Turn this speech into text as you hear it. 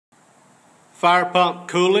fire pump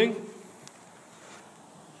cooling.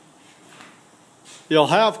 You'll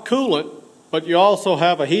have coolant, but you also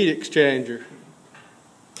have a heat exchanger.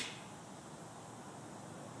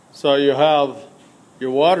 So you have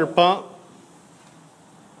your water pump,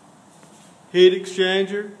 heat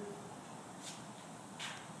exchanger.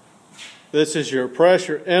 This is your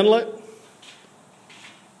pressure inlet.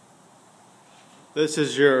 This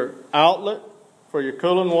is your outlet for your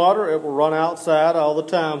cooling water. It will run outside all the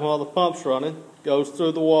time while the pump's running. Goes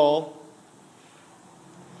through the wall.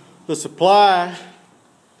 The supply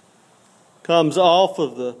comes off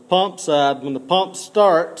of the pump side when the pump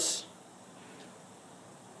starts.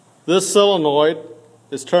 This solenoid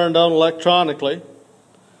is turned on electronically.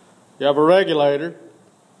 You have a regulator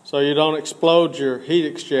so you don't explode your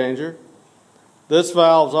heat exchanger. This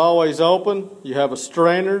valve's always open. You have a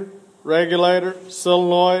strainer, regulator,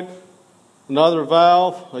 solenoid, another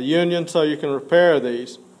valve, a union so you can repair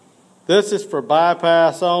these. This is for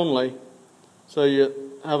bypass only. So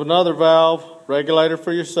you have another valve, regulator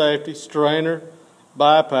for your safety, strainer,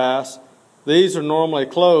 bypass. These are normally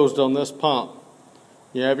closed on this pump.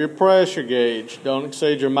 You have your pressure gauge. Don't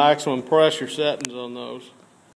exceed your maximum pressure settings on those.